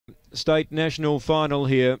State National Final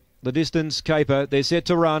here. The distance caper. They're set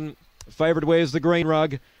to run. Favourite wears the green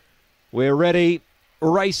rug. We're ready.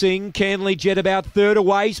 Racing, Canley Jet about third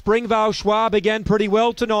away. Springvale Schwab began pretty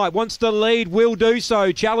well tonight. Wants to lead, will do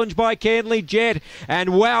so. Challenged by Canley Jet. And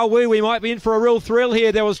wowoo, we might be in for a real thrill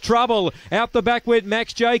here. There was trouble. Out the back went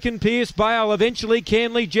Max Jake and Pierce Bale. Eventually,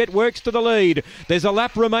 Canley Jet works to the lead. There's a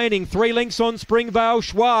lap remaining. 3 lengths on Springvale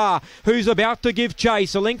Schwab, who's about to give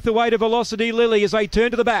chase. A length away to Velocity Lily as they turn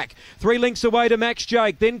to the back. 3 lengths away to Max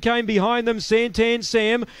Jake. Then came behind them Santan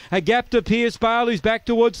Sam. A gap to Pierce Bale, who's back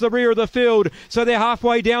towards the rear of the field. So they're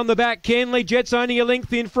halfway down the back. Canley Jet's only a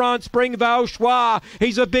length in front. Springvale Schwab,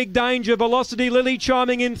 he's a big danger. Velocity Lily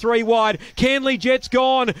chiming in 3 wide. Canley Jet's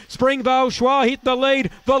gone. Springvale Schwab hit the lead.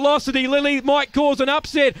 Velocity Lily might cause an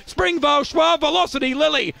upset. Springvale Schwab, Velocity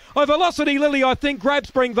Lily. Velocity Lily, I think, grabs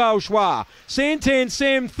Springvale Schwab. Santan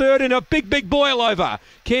Sam third in a big boil over.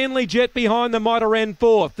 Canley Jet behind them might have ran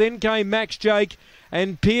fourth. Then came Max Jake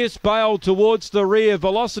and Pierce Bale towards the rear.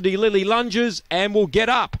 Velocity Lily lunges and will get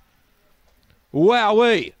up.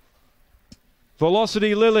 Wowee.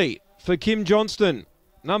 Velocity Lily for Kim Johnston.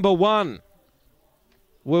 Number 1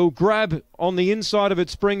 will grab on the inside of it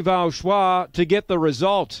Springvale Schwab to get the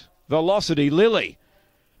result. Velocity Lily.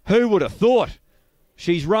 Who would have thought?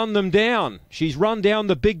 She's run them down. She's run down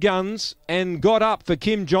the big guns and got up for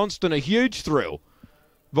Kim Johnston. A huge thrill.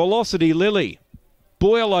 Velocity Lily.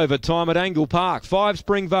 Boil over time at Angle Park. 5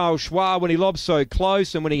 Springvale Schwab when he lobbed so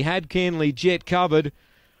close, and when he had Canley Jet covered,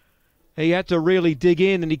 he had to really dig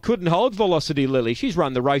in, and he couldn't hold Velocity Lily. She's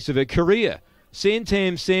run the race of her career.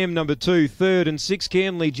 Santam Sam, number 2, third, and 6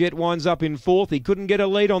 Canley Jet winds up in fourth. He couldn't get a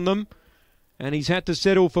lead on them, and he's had to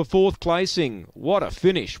settle for fourth placing. What a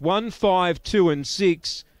finish. 1, 5, 2 and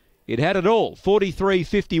 6. It had it all.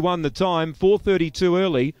 43.51 the time, 4:32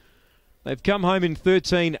 early. They've come home in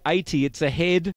 13.80. It's ahead